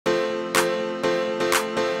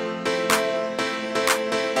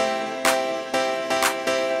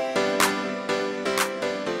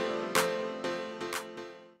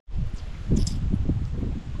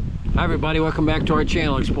Hi everybody, welcome back to our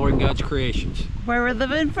channel, Exploring God's Creations. Where we're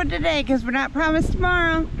living for today, because we're not promised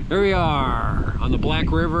tomorrow. Here we are on the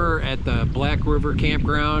Black River at the Black River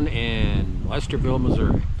Campground in Lesterville,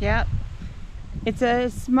 Missouri. Yep. It's a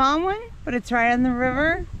small one, but it's right on the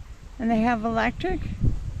river. And they have electric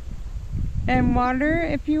and water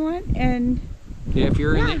if you want. And yeah, if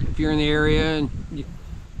you're in the area and you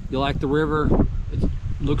like the river, it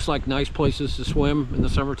looks like nice places to swim in the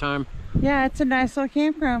summertime. Yeah, it's a nice little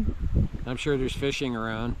campground. I'm sure there's fishing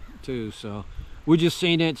around too, so we just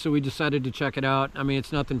seen it, so we decided to check it out. I mean,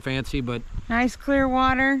 it's nothing fancy, but nice clear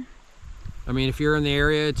water. I mean, if you're in the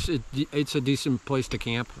area, it's a decent place to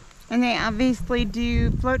camp. And they obviously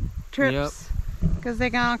do float trips, because they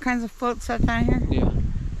got all kinds of float stuff down here. Yeah,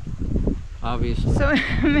 obviously. So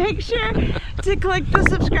make sure to click the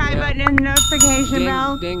subscribe button and the notification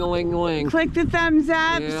bell. Ding-a-ling-a-ling. Click the thumbs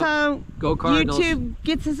up so Go Cardinals. YouTube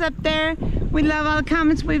gets us up there. We love all the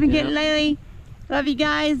comments we've been getting lately. Love you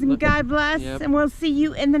guys and God bless. And we'll see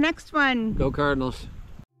you in the next one. Go Cardinals.